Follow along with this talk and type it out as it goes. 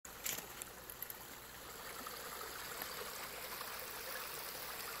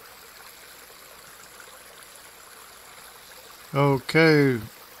Okay,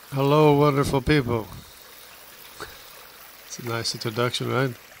 hello, wonderful people. It's a nice introduction,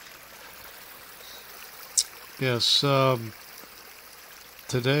 right? Yes,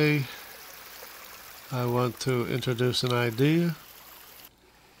 today I want to introduce an idea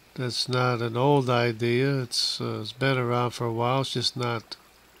that's not an old idea. It's been around for a while. It's just not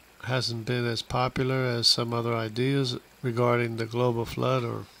hasn't been as popular as some other ideas regarding the global flood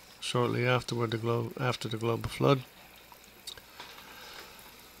or shortly after the global flood.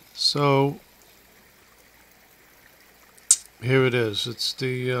 So here it is. It's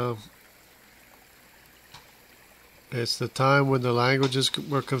the time when the languages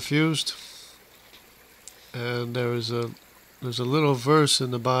were confused, and there's a little verse in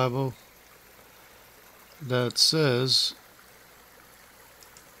the Bible that says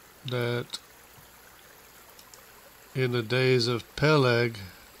that in the days of Peleg,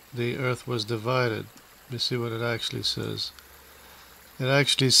 the earth was divided. Let me see what it actually says. It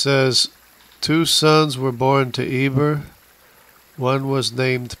actually says, two sons were born to Eber. One was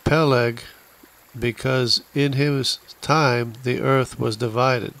named Peleg because in his time the earth was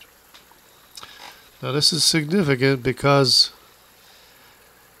divided. Now this is significant because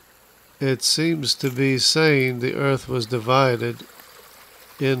it seems to be saying the earth was divided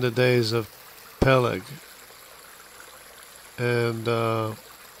in the days of Peleg. And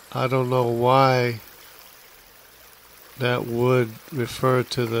I don't know why that would refer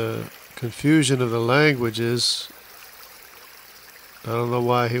to the confusion of the languages. I don't know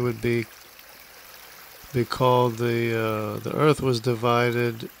why he would be called the earth was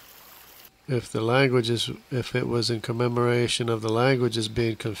divided if it was in commemoration of the languages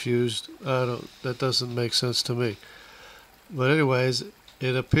being confused. That doesn't make sense to me. But anyways,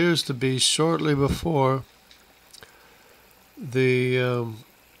 it appears to be shortly before the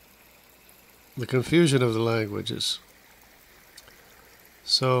confusion of the languages.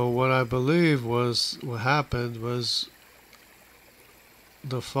 So what I believe what happened was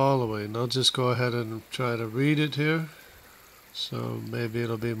the following. I'll just go ahead and try to read it here, so maybe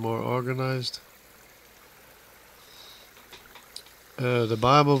it'll be more organized. The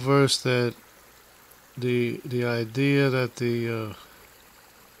Bible verse that the idea that the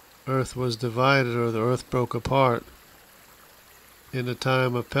earth was divided or the earth broke apart in the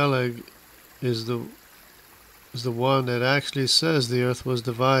time of Peleg is the one that actually says the earth was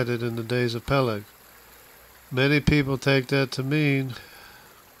divided in the days of Peleg. Many people take that to mean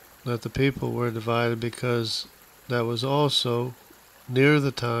that the people were divided because that was also near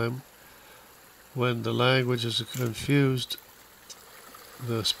the time when the languages were confused.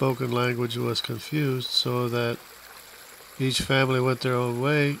 The spoken language was confused, so that each family went their own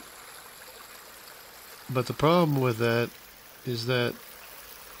way. But the problem with that is that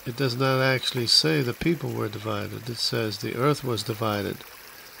it does not actually say the people were divided. It says the earth was divided.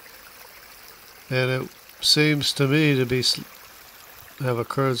 And it seems to me to have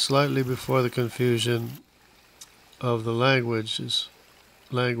occurred slightly before the confusion of the language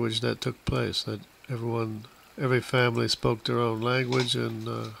that took place, that every family spoke their own language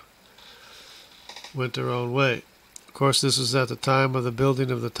and went their own way. Of course, this was at the time of the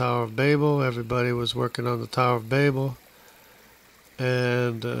building of the Tower of Babel. Everybody was working on the Tower of Babel.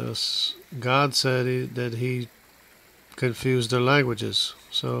 And God said that he confused their languages.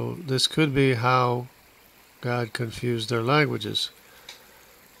 So this could be how God confused their languages.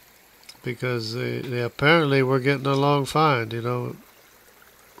 Because they apparently were getting along fine,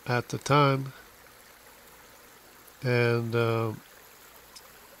 at the time. And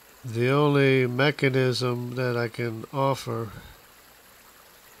the only mechanism that I can offer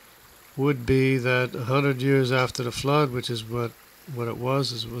would be that 100 years after the flood, which is what it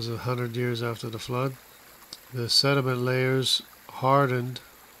was 100 years after the flood, the sediment layers hardened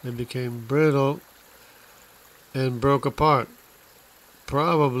and became brittle and broke apart,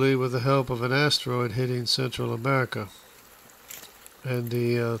 probably with the help of an asteroid hitting Central America. And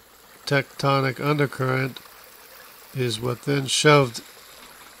the tectonic undercurrent is what then shoved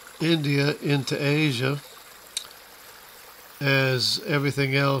India into Asia, as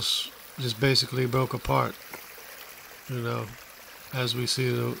everything else just basically broke apart, as we see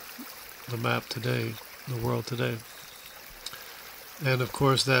the map today, the world today. And of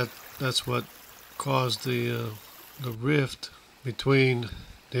course that's what caused the rift between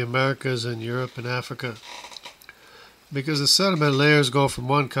the Americas and Europe and Africa, because the sediment layers go from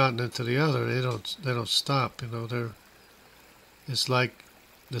one continent to the other. They don't stop. It's like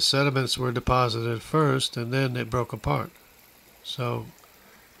the sediments were deposited first and then they broke apart. So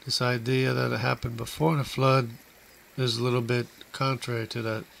this idea that it happened before the flood is a little bit contrary to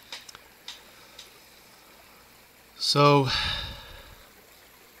that. So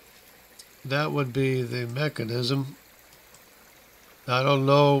that would be the mechanism. I don't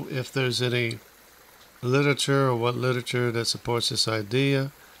know if there's any literature or what literature that supports this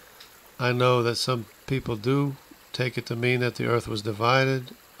idea. I know that some people do take it to mean that the earth was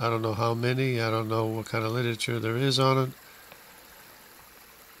divided. I don't know how many. I don't know what kind of literature there is on it.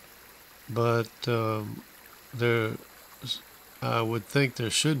 But there, I would think there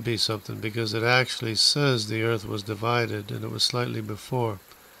should be something, because it actually says the earth was divided, and it was slightly before.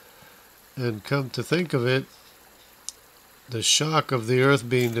 And come to think of it, the shock of the earth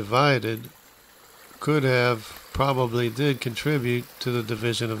being divided could have, probably did contribute to the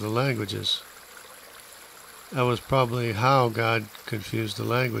division of the languages. That was probably how God confused the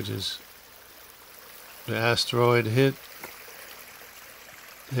languages. The asteroid hit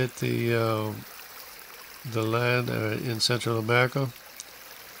the land in Central America,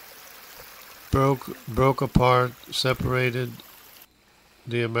 broke apart, separated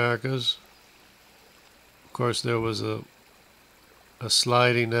the Americas. Of course, there was a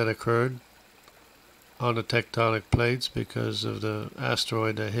sliding that occurred on the tectonic plates because of the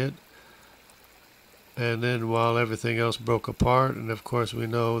asteroid that hit. And then while everything else broke apart, and of course we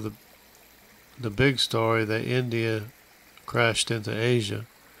know the big story that India crashed into Asia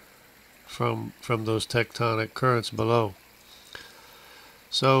from those tectonic currents below.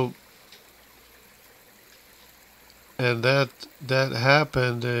 So, and that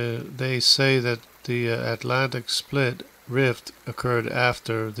happened. They say that the Atlantic split rift occurred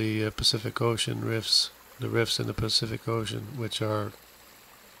after the Pacific Ocean rifts, the rifts in the Pacific Ocean, which are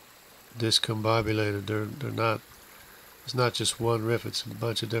discombobulated. They're not. It's not just one rift. It's a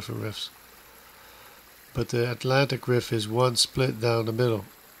bunch of different rifts. But the Atlantic rift is one split down the middle,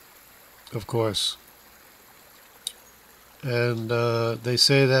 of course. And they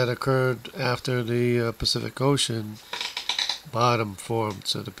say that occurred after the Pacific Ocean bottom formed.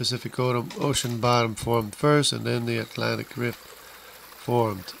 So the Pacific Ocean bottom formed first, and then the Atlantic rift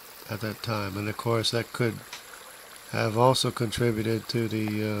formed at that time. And of course that could have also contributed to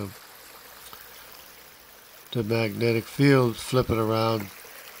the magnetic field flipping around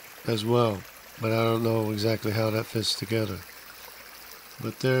as well. But I don't know exactly how that fits together.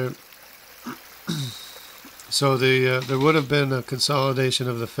 But there so there would have been a consolidation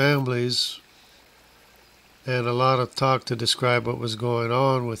of the families, and a lot of talk to describe what was going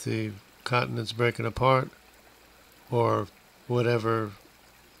on with the continents breaking apart, or whatever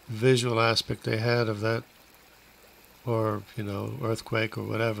visual aspect they had of that, or, you know, earthquake or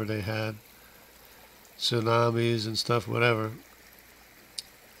whatever they had, tsunamis and stuff, whatever.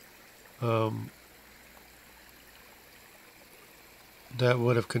 That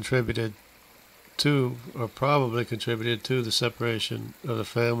would have contributed to, or probably contributed to, the separation of the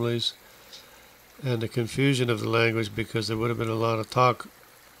families and the confusion of the language, because there would have been a lot of talk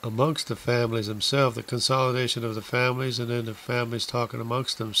amongst the families themselves, the consolidation of the families, and then the families talking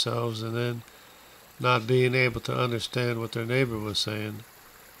amongst themselves, and then not being able to understand what their neighbor was saying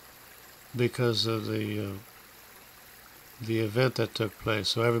because of the event that took place.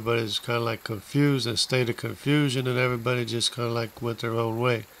 So everybody's kind of like confused, in a state of confusion, and everybody just kind of like went their own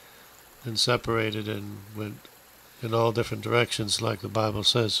way and separated and went in all different directions, like the Bible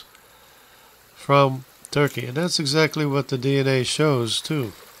says, from Turkey. And that's exactly what the DNA shows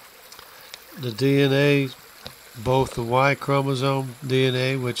too. The DNA, both the Y chromosome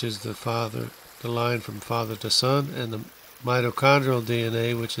DNA, which is the line from father to son, and the mitochondrial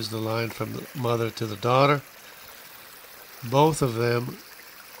DNA, which is the line from the mother to the daughter, both of them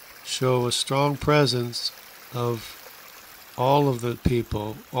show a strong presence of all of the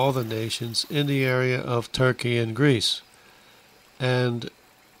people, all the nations in the area of Turkey and Greece, and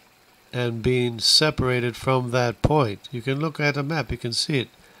being separated from that point. You can look at a map, you can see it.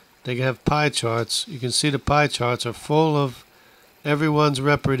 They have pie charts. You can see the pie charts are full of everyone's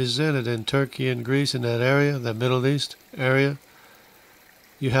represented in Turkey and Greece, in that area, the Middle East area.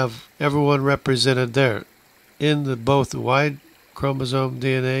 You have everyone represented there in both the Y chromosome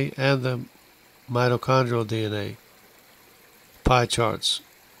DNA and the mitochondrial DNA pie charts.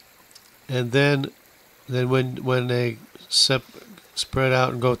 And then when they spread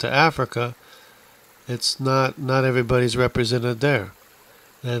out and go to Africa, it's not everybody's represented there.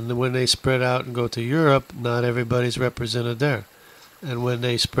 And when they spread out and go to Europe, not everybody's represented there. And when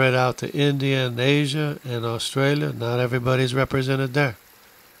they spread out to India and Asia and Australia, not everybody's represented there.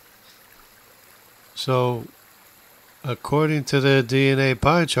 So, according to the DNA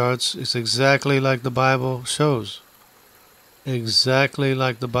pie charts, it's exactly like the Bible shows. Exactly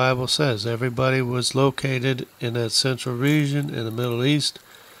like the Bible says. Everybody was located in that central region in the Middle East,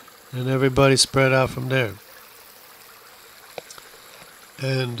 and everybody spread out from there.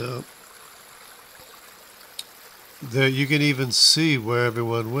 And there you can even see where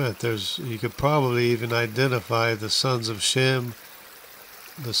everyone went. You could probably even identify the sons of Shem,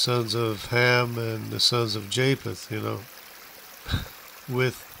 the sons of Ham, and the sons of Japheth.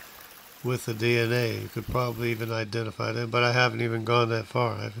 With the DNA, you could probably even identify them. But I haven't even gone that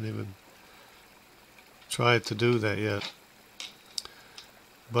far. I haven't even tried to do that yet.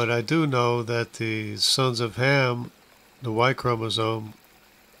 But I do know that the sons of Ham, the Y chromosome,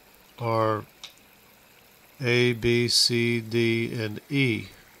 are A, B, C, D, and E.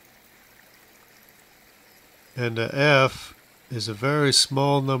 And the F is a very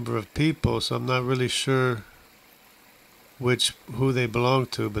small number of people, so I'm not really sure who they belong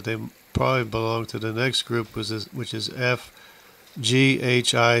to, but they probably belong to the next group, which is F, G,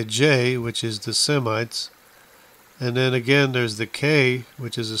 H, I, J, which is the Semites. And then again, there's the K,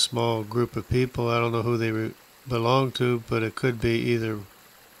 which is a small group of people. I don't know who they belong to, but it could be either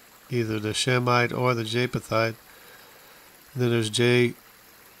the Shemite or the Japhethite. And then there's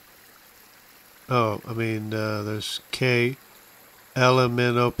there's K, L, M,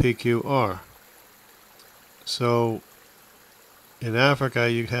 N, O, P, Q, R. So in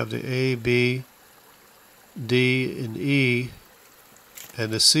Africa, you have the A, B, D, and E,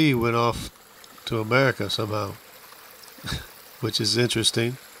 and the C went off to America somehow, which is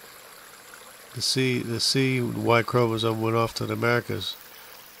interesting. The C Y chromosome went off to the Americas,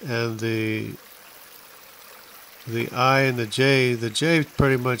 and the I and the J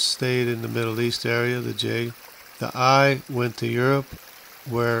pretty much stayed in the Middle East area. The I went to Europe,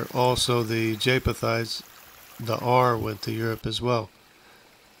 where also the Japhethites, the R went to Europe as well.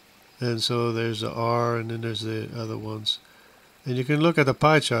 And so there's the R, and then there's the other ones. And you can look at the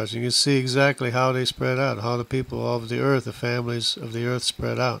pie charts, and you can see exactly how they spread out, how the people of the earth, the families of the earth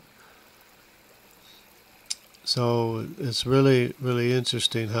spread out. So it's really, really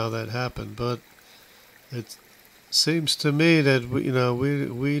interesting how that happened. But it seems to me that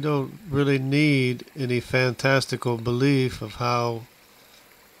we don't really need any fantastical belief of how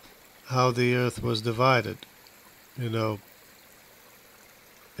the earth was divided.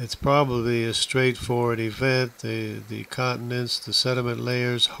 It's probably a straightforward event. The continents, the sediment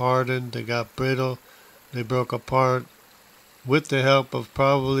layers hardened, they got brittle, they broke apart with the help of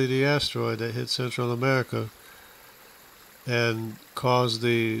probably the asteroid that hit Central America and caused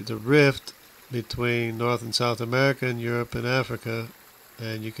the rift between North and South America and Europe and Africa.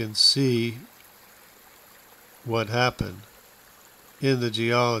 And you can see what happened in the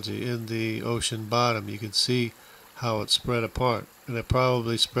geology, in the ocean bottom. You can see how it spread apart. And it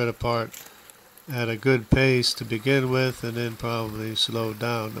probably spread apart at a good pace to begin with, and then probably slowed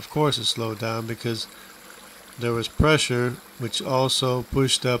down. Of course it slowed down because there was pressure, which also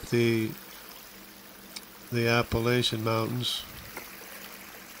pushed up the Appalachian Mountains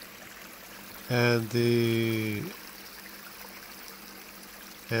and the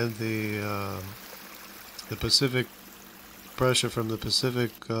Pacific pressure from the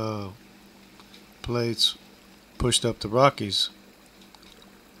Pacific plates pushed up the Rockies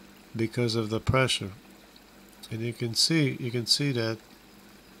because of the pressure. And you can see that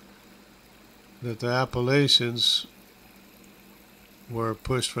the Appalachians were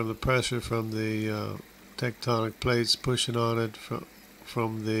pushed from the pressure from the tectonic plates pushing on it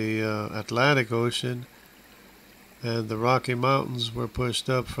from the Atlantic Ocean, and the Rocky Mountains were pushed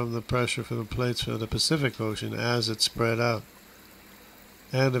up from the pressure from the plates from the Pacific Ocean as it spread out.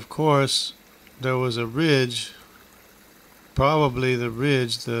 And of course there was a ridge, probably the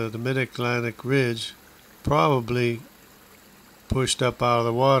Mid-Atlantic ridge, probably pushed up out of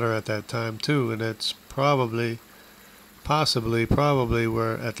the water at that time too, and that's possibly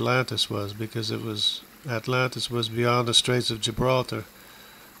where Atlantis was, because Atlantis was beyond the Straits of Gibraltar.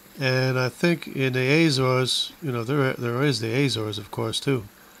 And I think in the Azores, there is the Azores, of course, too.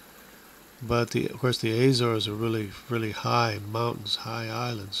 But of course the Azores are really, really high mountains, high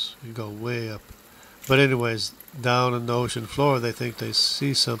islands. You go way up. But anyways, down on the ocean floor, they think they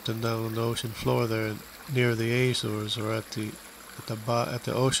see something down on the ocean floor there near the Azores, or at the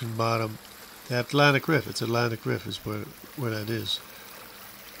ocean bottom. The Atlantic Rift. It's Atlantic Rift is where that is.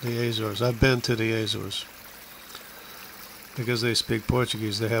 The Azores. I've been to the Azores because they speak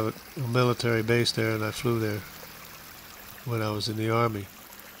Portuguese. They have a military base there, and I flew there when I was in the Army.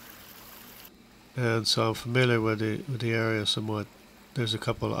 And so I'm familiar with the area somewhat. There's a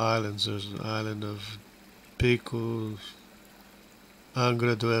couple of islands. There's an island of Pico,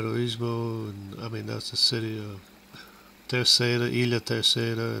 Angra do Heroísmo, and I mean that's the city of Terceira, Ilha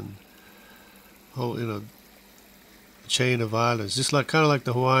Terceira, and chain of islands, just kind of like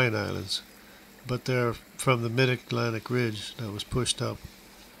the Hawaiian Islands, but they're from the Mid-Atlantic ridge that was pushed up,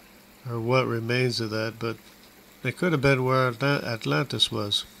 or what remains of that. But It could have been where Atlantis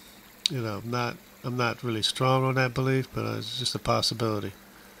was. I'm not really strong on that belief, but it's just a possibility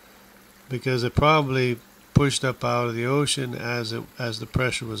because it probably pushed up out of the ocean as the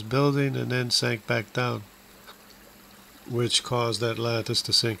pressure was building and then sank back down, which caused Atlantis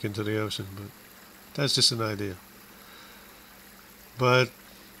to sink into the ocean. But that's just an idea. But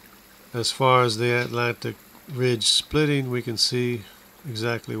as far as the Atlantic ridge splitting, we can see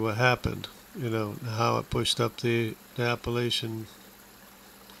exactly what happened. How it pushed up the Appalachian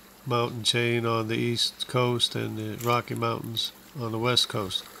mountain chain on the east coast and the Rocky Mountains on the west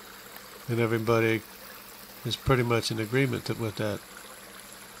coast. And everybody is pretty much in agreement with that.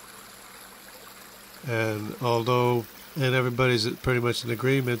 And everybody's pretty much in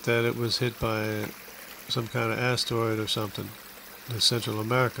agreement that it was hit by some kind of asteroid or something in Central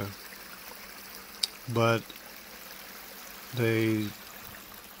America. But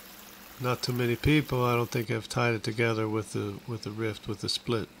not too many people, I don't think, have tied it together with the rift, with the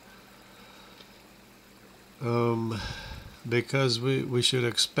split. Because we should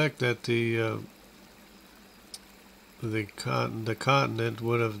expect that the continent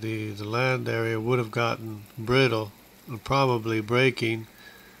would have the land area would have gotten brittle and probably breaking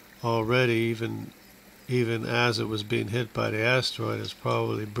already, even as it was being hit by the asteroid. It's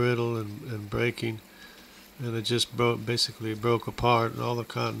probably brittle and breaking, and it just basically broke apart, and all the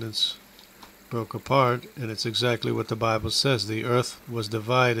continents broke apart. And it's exactly what the Bible says: the earth was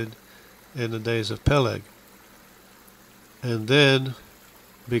divided in the days of Peleg. And then,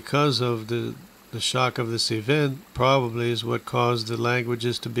 because of the shock of this event, probably is what caused the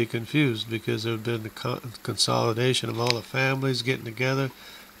languages to be confused, because there had been the consolidation of all the families getting together,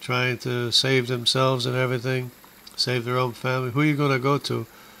 trying to save themselves and everything, save their own family. Who are you going to go to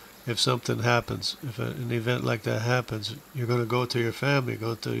if something happens? If an event like that happens, you're going to go to your family,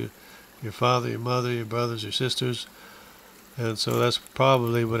 go to your father, your mother, your brothers, your sisters. And so that's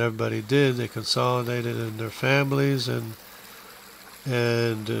probably what everybody did. They consolidated in their families, and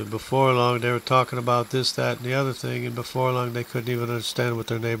before long they were talking about this, that, and the other thing, and before long they couldn't even understand what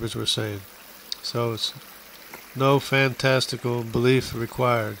their neighbors were saying. So it's no fantastical belief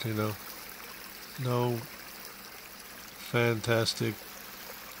required, no fantastic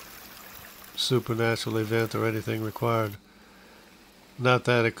supernatural event or anything required. Not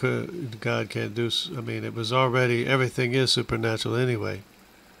that God can't do, it was already, everything is supernatural anyway.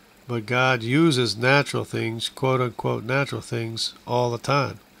 But God uses natural things, quote unquote natural things, all the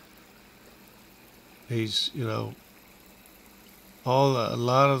time. He's, a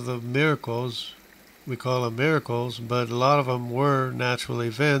lot of the miracles, we call them miracles, but a lot of them were natural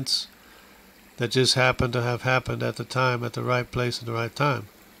events that just happened to have happened at the time, at the right place, at the right time.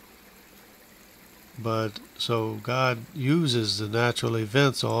 But so God uses the natural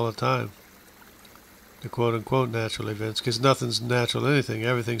events all the time, the quote-unquote natural events, because nothing's natural anything.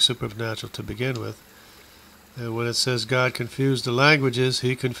 Everything's supernatural to begin with. And when it says God confused the languages,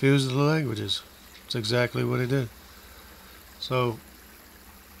 he confused the languages. It's exactly what he did. So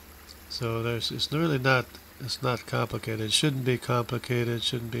it's really not, it's not complicated. It shouldn't be complicated. It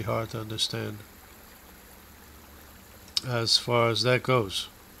shouldn't be hard to understand as far as that goes.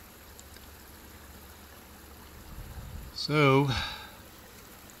 So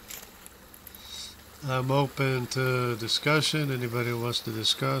I'm open to discussion. Anybody who wants to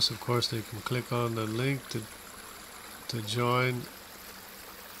discuss, of course, they can click on the link to join,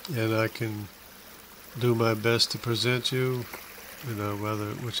 and I can do my best to present you,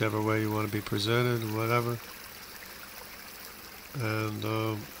 whichever way you want to be presented, whatever.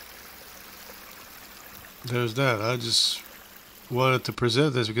 And there's that. I just wanted to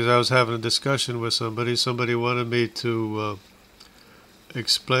present this because I was having a discussion with somebody. Somebody wanted me to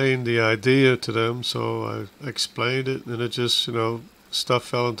explain the idea to them, so I explained it, and it just, stuff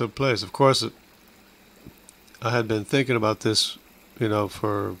fell into place. Of course, I had been thinking about this,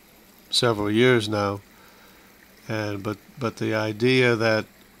 for several years now, and but the idea that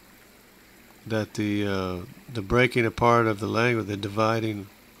the breaking apart of the language, the dividing,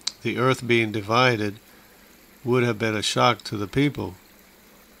 the earth being divided, would have been a shock to the people.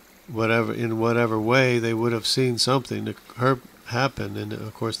 In whatever way, they would have seen something happen, and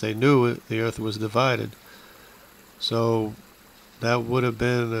of course they knew it. The earth was divided, so that would have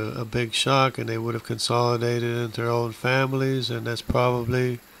been a big shock, and they would have consolidated into their own families, and that's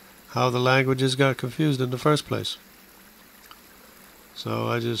probably how the languages got confused in the first place. So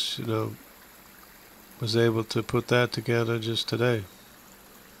I just, was able to put that together just today.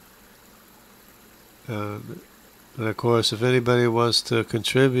 And of course, if anybody wants to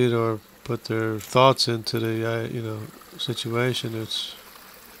contribute or put their thoughts into the situation,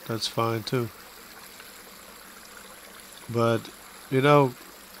 that's fine too. But, you know,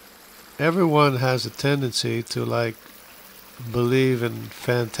 everyone has a tendency to, like, believe in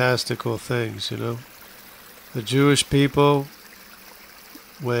fantastical things, you know. The Jewish people,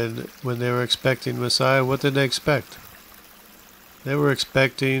 when they were expecting Messiah, what did they expect? They were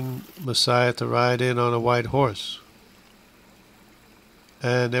expecting Messiah to ride in on a white horse.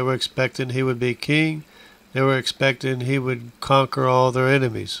 And they were expecting he would be king. They were expecting he would conquer all their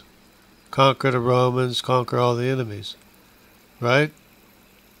enemies. Conquer the Romans, conquer all the enemies. Right?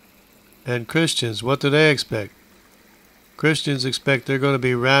 And Christians, what do they expect? Christians expect they're going to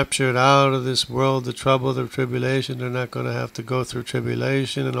be raptured out of this world, the trouble, the tribulation. They're not going to have to go through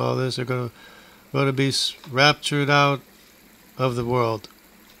tribulation and all this. They're going to be raptured out of the world,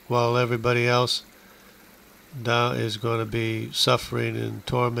 while everybody else now is going to be suffering and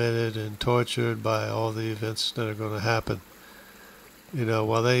tormented and tortured by all the events that are going to happen. You know,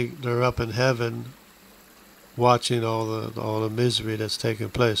 while they're up in heaven watching all the misery that's taking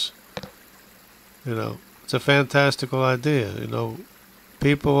place. You know, it's a fantastical idea. You know,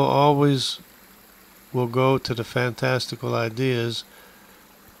 people always will go to the fantastical ideas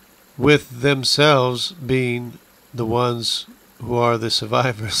with themselves being the ones who are the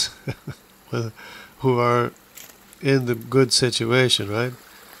survivors, who are in the good situation, right?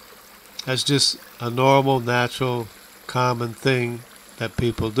 That's just a normal, natural, common thing that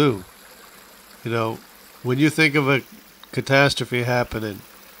people do. You know, when you think of a catastrophe happening,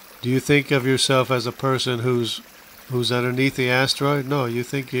 do you think of yourself as a person who's underneath the asteroid? No, you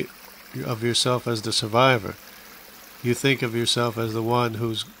think of yourself as the survivor. You think of yourself as the one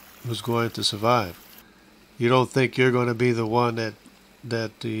who's going to survive. You don't think you're going to be the one that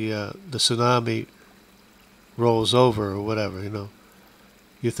the tsunami rolls over or whatever, you know.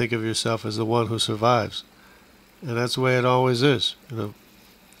 You think of yourself as the one who survives. And that's the way it always is, you know.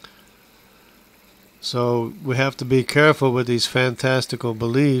 So we have to be careful with these fantastical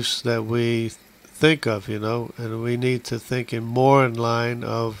beliefs that we think of, you know, and we need to think more in line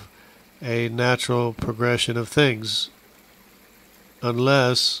of a natural progression of things,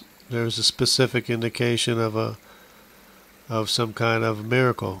 unless there's a specific indication of some kind of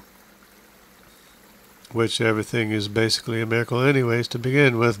miracle, which everything is basically a miracle anyways to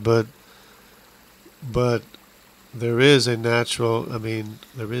begin with, but there is a natural,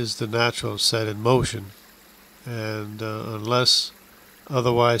 there is the natural set in motion, and unless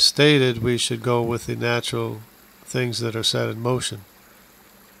otherwise stated, we should go with the natural things that are set in motion.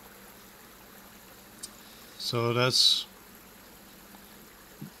 So that's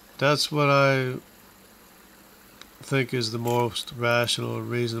what I think is the most rational and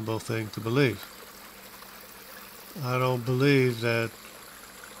reasonable thing to believe. I don't believe that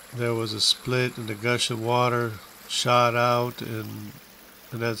there was a split and a gush of water shot out and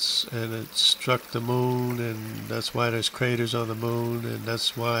it struck the moon, and that's why there's craters on the moon, and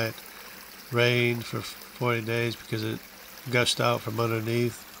that's why it rained for 40 days, because it gushed out from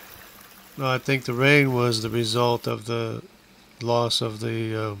underneath. No, I think the rain was the result of the loss of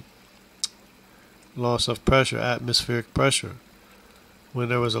pressure, atmospheric pressure. When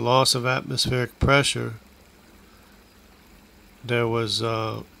there was a loss of atmospheric pressure, there was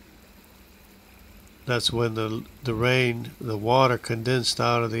that's when the rain, the water condensed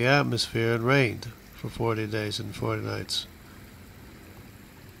out of the atmosphere and rained for 40 days and 40 nights.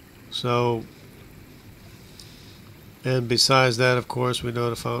 So, and besides that, of course, we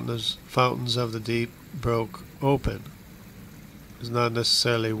know the fountains of the deep broke open. It's not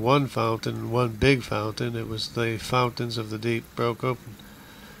necessarily one fountain, one big fountain. It was the fountains of the deep broke open,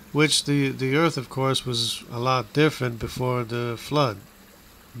 which the earth, of course, was a lot different before the flood,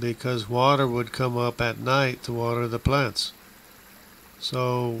 because water would come up at night to water the plants.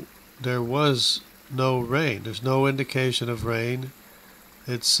 So there was no rain. There's no indication of rain.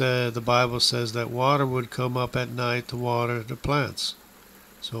 It's the Bible says that water would come up at night to water the plants.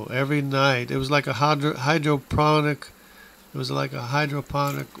 So every night, it was like a hydroponic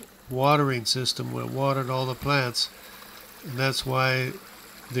watering system where it watered all the plants, and that's why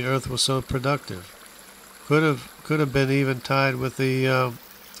the earth was so productive. Could have been even tied with the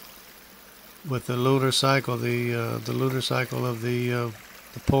lunar cycle, the lunar cycle of the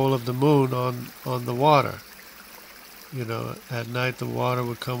pole of the moon on the water. You know, at night the water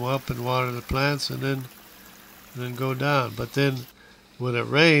would come up and water the plants, and then go down. But then, when it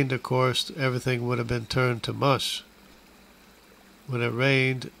rained, of course, everything would have been turned to mush. When it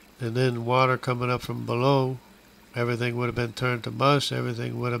rained, and then water coming up from below, everything would have been turned to mush.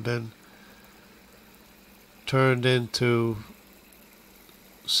 Everything would have been turned into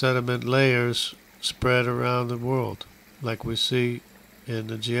sediment layers spread around the world, like we see in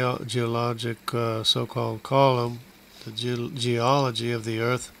the geologic so-called column the geology of the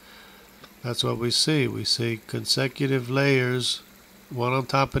Earth, that's what we see. We see consecutive layers, one on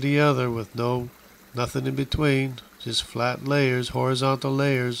top of the other, with nothing in between, just flat layers, horizontal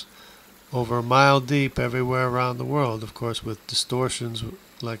layers, over a mile deep everywhere around the world. Of course, with distortions,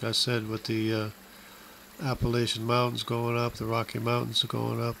 like I said, with the Appalachian Mountains going up, the Rocky Mountains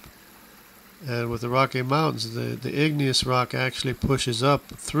going up. And with the Rocky Mountains, the igneous rock actually pushes up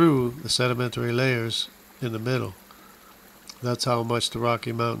through the sedimentary layers in the middle. That's how much the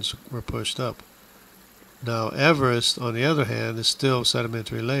Rocky Mountains were pushed up. Now, Everest, on the other hand, is still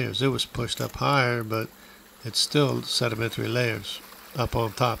sedimentary layers. It was pushed up higher, but it's still sedimentary layers up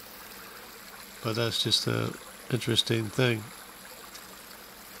on top. But that's just an interesting thing.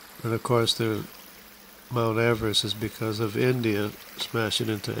 And of course, the Mount Everest is because of India smashing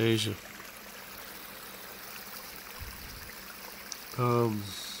into Asia.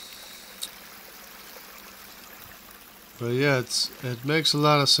 But yeah, it makes a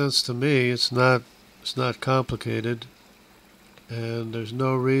lot of sense to me. It's not complicated, and there's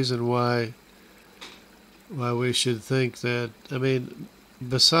no reason why we should think that. I mean,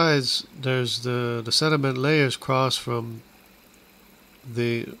 besides, there's the sediment layers cross from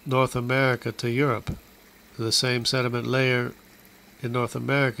the North America to Europe. The same sediment layer in North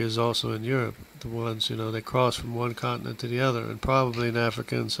America is also in Europe. The ones, they cross from one continent to the other, and probably in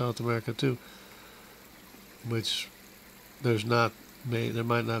Africa and South America too, which there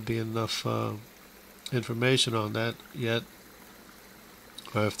might not be enough information on that yet,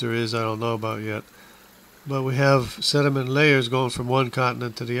 or if there is, I don't know about yet. But we have sediment layers going from one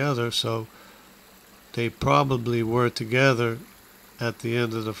continent to the other, so they probably were together at the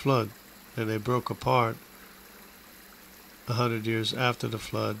end of the flood, and they broke apart 100 years after the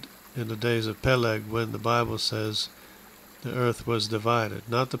flood, in the days of Peleg, when the Bible says the earth was divided.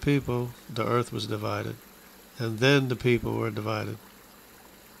 Not the people, the earth was divided. And then the people were divided.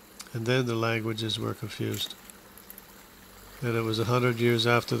 And then the languages were confused. And it was 100 years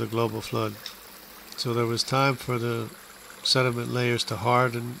after the global flood. So there was time for the sediment layers to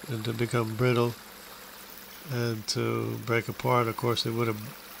harden and to become brittle and to break apart. Of course, they would have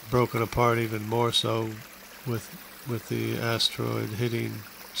broken apart even more so with the asteroid hitting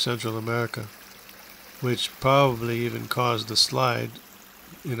Central America, which probably even caused the slide.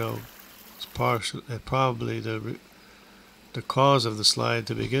 It's probably the cause of the slide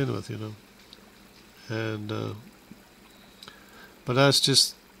to begin with. And but that's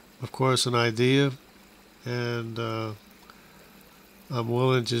just, of course, an idea, and I'm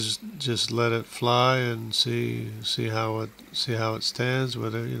willing to just let it fly and see how it stands.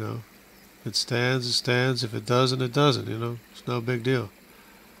 Whether it stands, it stands. If it doesn't, it doesn't. It's no big deal.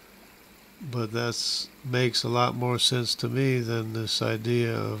 But that makes a lot more sense to me than this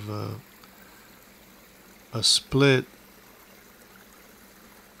idea of a split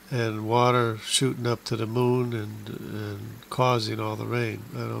and water shooting up to the moon and causing all the rain.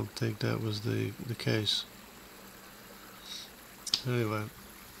 I don't think that was the case. Anyway,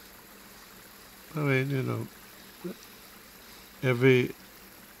 I mean,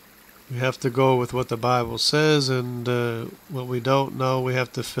 we have to go with what the Bible says, and what we don't know, we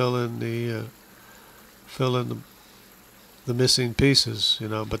have to fill in the missing pieces,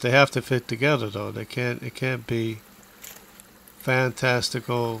 But they have to fit together, though. It can't be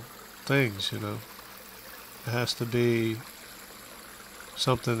fantastical things, It has to be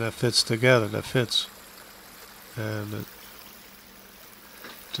something that fits together, that fits. And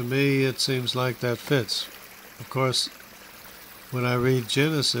to me, it seems like that fits. Of course, when I read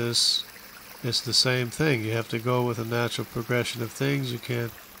Genesis, it's the same thing. You have to go with a natural progression of things. You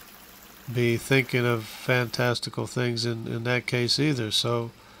can't be thinking of fantastical things in that case either.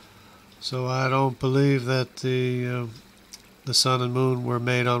 So I don't believe that the sun and moon were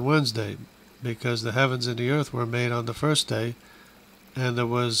made on Wednesday, because the heavens and the earth were made on the first day, and there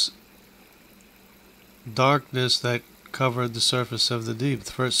was darkness that covered the surface of the deep,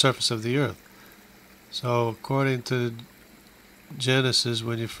 the first surface of the earth. So according to Genesis,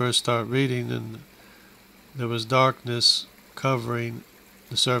 when you first start reading, and there was darkness covering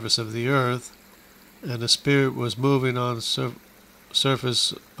the surface of the earth, and the Spirit was moving on the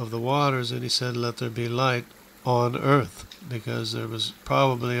surface of the waters, and he said, let there be light on earth, because there was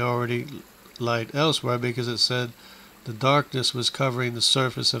probably already light elsewhere, because it said the darkness was covering the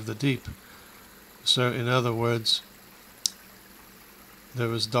surface of the deep. So in other words, there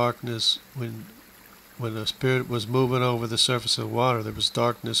was darkness when the Spirit was moving over the surface of water. There was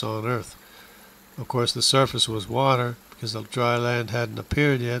darkness on earth. Of course, the surface was water, because the dry land hadn't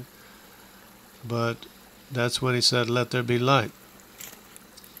appeared yet, but that's when he said, let there be light.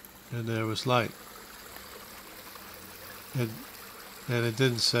 And there was light. And, and it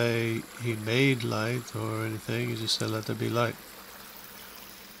didn't say he made light or anything. He just said, let there be light.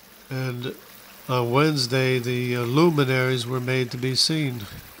 And on Wednesday, the luminaries were made to be seen.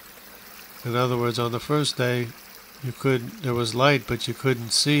 In other words, on the first day, there was light, but you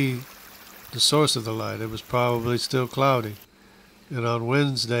couldn't see the source of the light. It was probably still cloudy. And on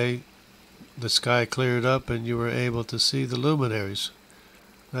Wednesday, the sky cleared up and you were able to see the luminaries.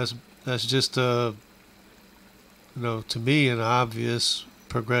 That's just to me, an obvious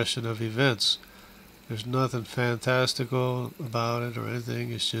progression of events. There's nothing fantastical about it or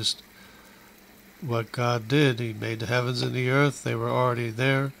anything. It's just what God did. He made the heavens and the earth. They were already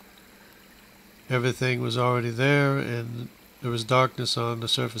there. Everything was already there, and there was darkness on the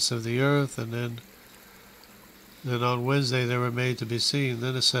surface of the earth, and then on Wednesday they were made to be seen.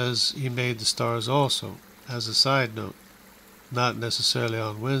 Then it says he made the stars also, as a side note. Not necessarily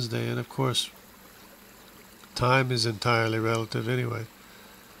on Wednesday, and of course time is entirely relative anyway.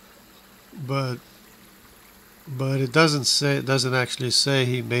 But it doesn't actually say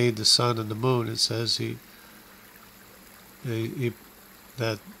he made the sun and the moon. It says he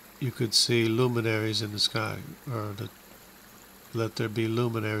that you could see luminaries in the sky, or that let there be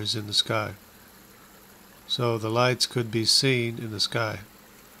luminaries in the sky. So the lights could be seen in the sky.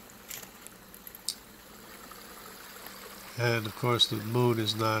 And of course the moon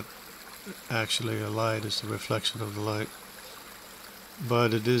is not actually a light, it's the reflection of the light.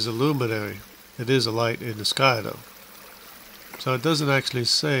 But it is a luminary. It is a light in the sky though. So it doesn't actually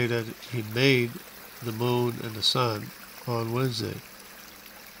say that he made the moon and the sun on Wednesday.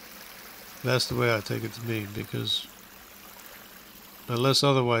 That's the way I take it to mean, because unless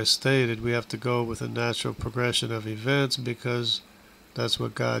otherwise stated, we have to go with a natural progression of events, because that's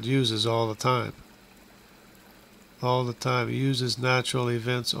what God uses all the time. All the time. He uses natural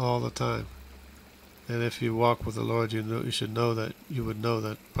events all the time. And if you walk with the Lord, you should know that. You would know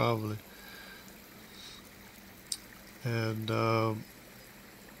that probably. And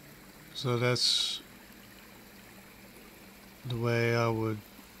so that's the way I would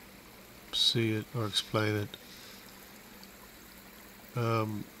see it or explain it.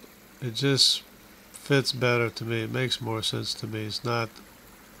 It just fits better to me. It makes more sense to me. It's not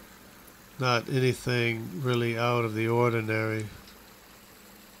anything really out of the ordinary,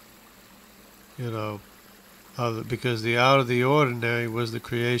 because the out of the ordinary was the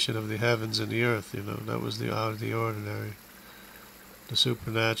creation of the heavens and the earth. That was the out of the ordinary, the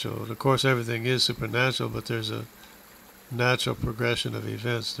supernatural. And of course everything is supernatural, but there's a natural progression of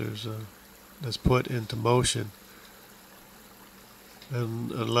events. That's put into motion.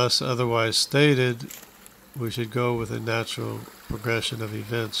 And unless otherwise stated, we should go with a natural progression of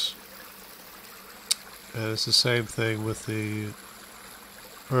events. And it's the same thing with the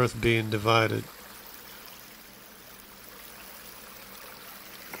earth being divided.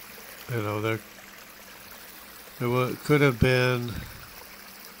 There could have been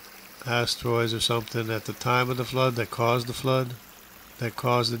asteroids or something at the time of the flood that caused the flood, that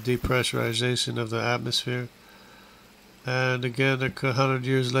caused the depressurization of the atmosphere. And again, 100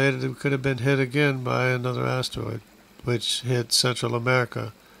 years later, it could have been hit again by another asteroid, which hit Central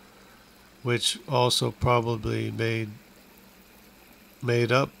America, which also probably made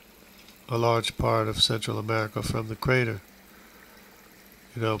up a large part of Central America from the crater.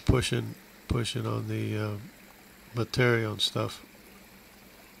 Pushing on the material and stuff.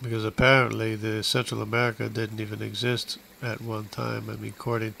 Because apparently the Central America didn't even exist at one time. I mean,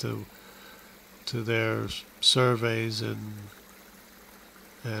 according to their surveys and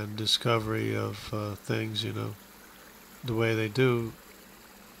discovery of things, the way they do,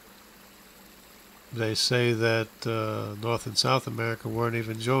 they say that North and South America weren't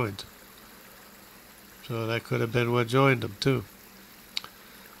even joined. So that could have been what joined them too.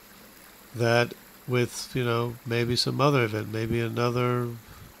 That with, maybe some other event, maybe another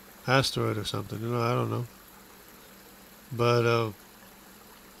asteroid or something, I don't know. But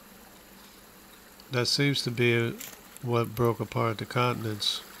that seems to be what broke apart the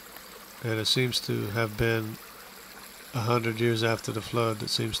continents, and it seems to have been 100 years after the flood, it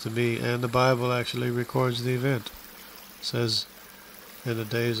seems to me, and the Bible actually records the event. It says, in the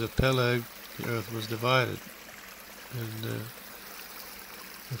days of Peleg, the earth was divided. And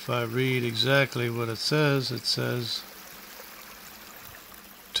if I read exactly what it says,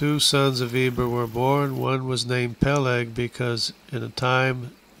 two sons of Eber were born. One was named Peleg because in a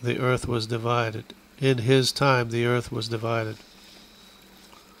time the earth was divided. In his time the earth was divided.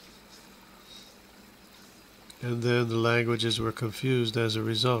 And then the languages were confused as a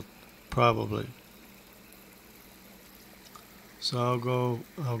result, probably. So I'll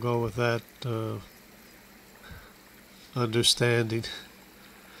go with that understanding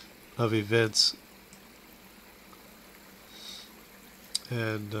of events.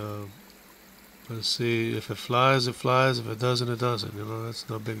 And let's see, if it flies, it flies. If it doesn't, it doesn't. That's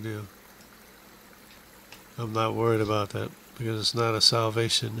no big deal. I'm not worried about that because it's not a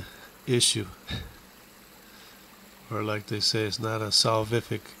salvation issue. Or like they say, it's not a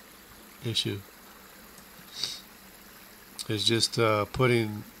salvific issue. It's just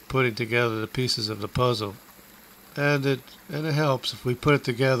putting together the pieces of the puzzle, and it helps if we put it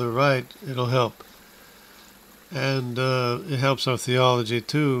together right. It'll help, and it helps our theology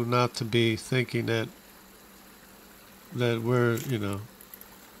too, not to be thinking that we're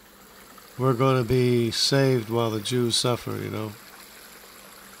we're going to be saved while the Jews suffer.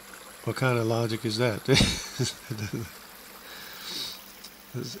 What kind of logic is that?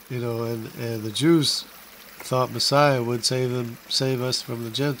 And the Jews thought Messiah would save us from the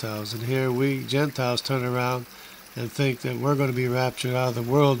Gentiles, and here we Gentiles turn around and think that we're going to be raptured out of the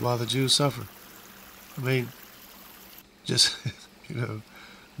world while the Jews suffer. I mean, just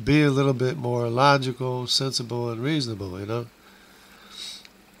be a little bit more logical, sensible, and reasonable,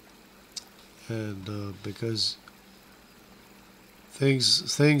 and because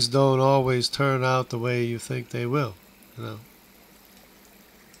things don't always turn out the way you think they will,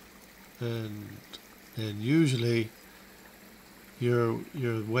 and usually your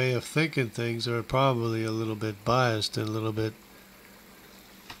way of thinking things are probably a little bit biased and a little bit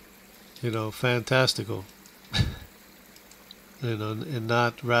fantastical and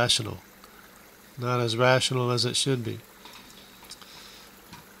not rational, not as rational as it should be.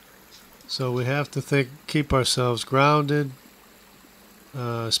 So we have to keep ourselves grounded,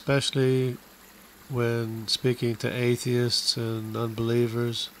 especially when speaking to atheists and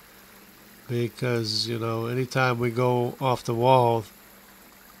unbelievers, because anytime we go off the wall,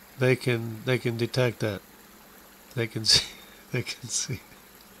 they can detect that. They can see.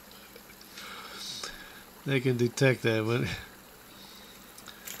 They can detect that when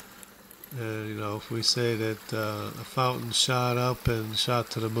if we say that a fountain shot up and shot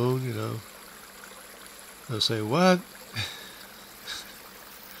to the moon, they'll say, what?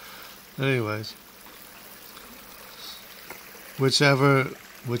 Anyways, whichever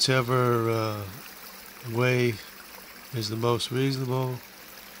way is the most reasonable,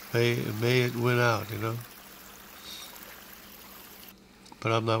 may it win out,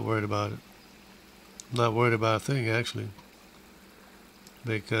 But I'm not worried about it. I'm not worried about a thing, actually,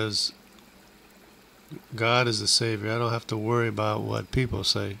 because God is the Savior. I don't have to worry about what people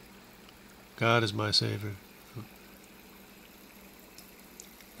say. God is my Savior.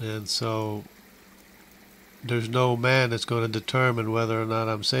 And so there's no man that's going to determine whether or not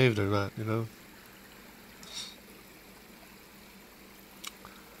I'm saved or not,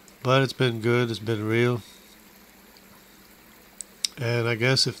 But it's been good. It's been real. And I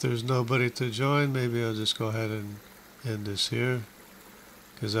guess if there's nobody to join, maybe I'll just go ahead and end this here,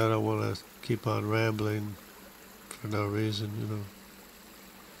 because I don't want to keep on rambling for no reason,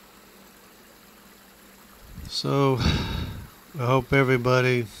 So I hope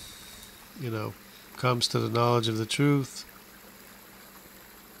everybody, comes to the knowledge of the truth,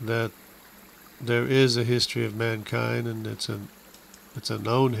 that there is a history of mankind, and it's a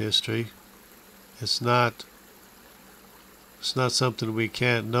known history. It's not something we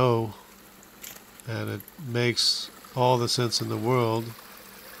can't know, and it makes all the sense in the world.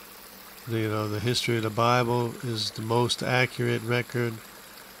 The history of the Bible is the most accurate record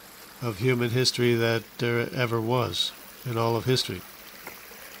of human history that there ever was in all of history.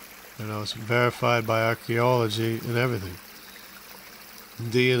 It's verified by archaeology and everything.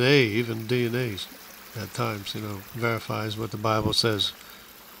 DNA, even DNA at times, verifies what the Bible says.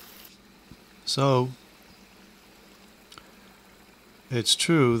 So it's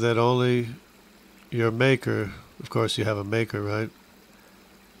true that only your Maker, of course you have a Maker, right?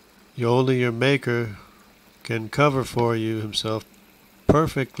 Only your Maker can cover for you himself,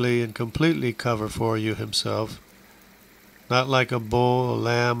 perfectly and completely cover for you himself, not like a bull, a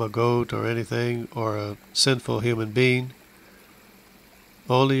lamb, a goat, or anything, or a sinful human being.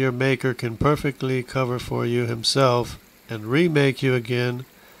 Only your Maker can perfectly cover for you himself and remake you again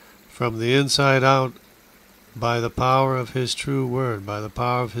from the inside out by the power of his true word, by the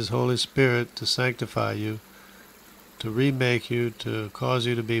power of his Holy Spirit to sanctify you, to remake you, to cause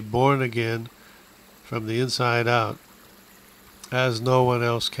you to be born again from the inside out, as no one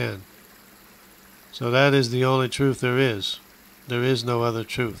else can. So that is the only truth there is. There is no other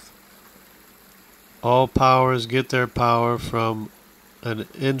truth. All powers get their power from an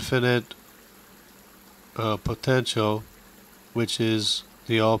infinite potential, which is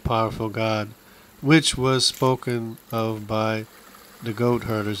the all-powerful God, which was spoken of by the goat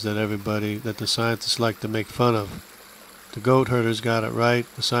herders that the scientists like to make fun of. The goat herders got it right,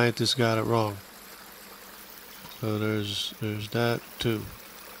 the scientists got it wrong. So there's that too.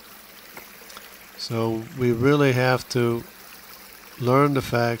 So we really have to learn the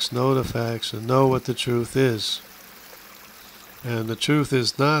facts, and know what the truth is. And the truth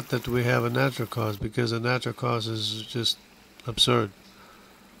is not that we have a natural cause, because a natural cause is just absurd.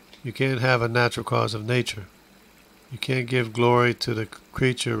 You can't have a natural cause of nature. You can't give glory to the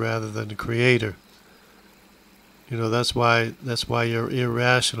creature rather than the creator. You know, that's why you're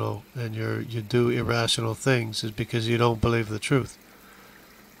irrational and you do irrational things, is because you don't believe the truth.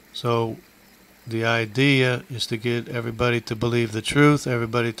 So the idea is to get everybody to believe the truth,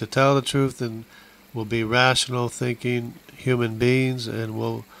 everybody to tell the truth, and we'll be rational thinking human beings, and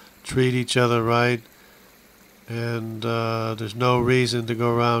we'll treat each other right. And there's no reason to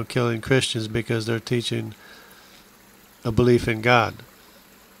go around killing Christians because they're teaching a belief in God.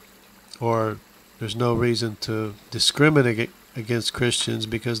 Or there's no reason to discriminate against Christians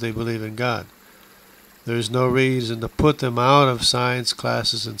because they believe in God. There's no reason to put them out of science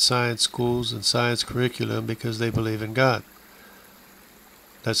classes and science schools and science curriculum because they believe in God.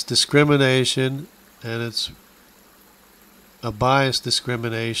 That's discrimination, and it's a biased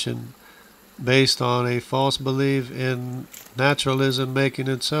discrimination based on a false belief in naturalism making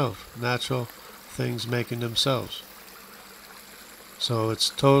itself, natural things making themselves. So it's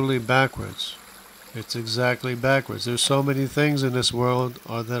totally backwards. It's exactly backwards. There's so many things in this world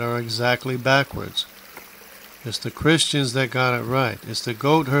that are exactly backwards. It's the Christians that got it right. It's the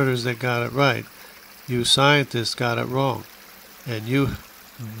goat herders that got it right. You scientists got it wrong. And you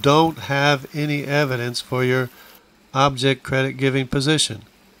don't have any evidence for your object credit giving position.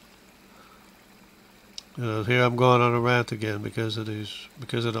 You know, here I'm going on a rant again because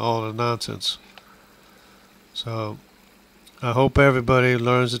of all the nonsense. So I hope everybody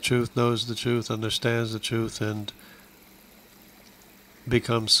learns the truth, knows the truth, understands the truth, and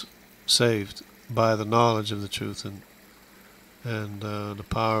becomes saved by the knowledge of the truth and the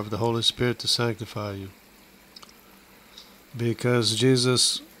power of the Holy Spirit to sanctify you. Because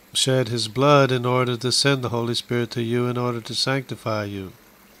Jesus shed his blood in order to send the Holy Spirit to you in order to sanctify you.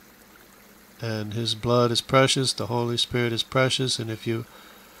 And his blood is precious, the Holy Spirit is precious, and if you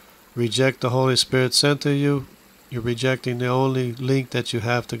reject the Holy Spirit sent to you, you're rejecting the only link that you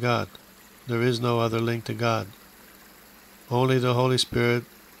have to God. There is no other link to God. Only the Holy Spirit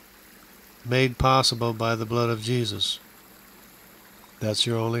made possible by the blood of Jesus. That's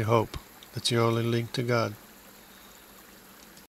your only hope. That's your only link to God.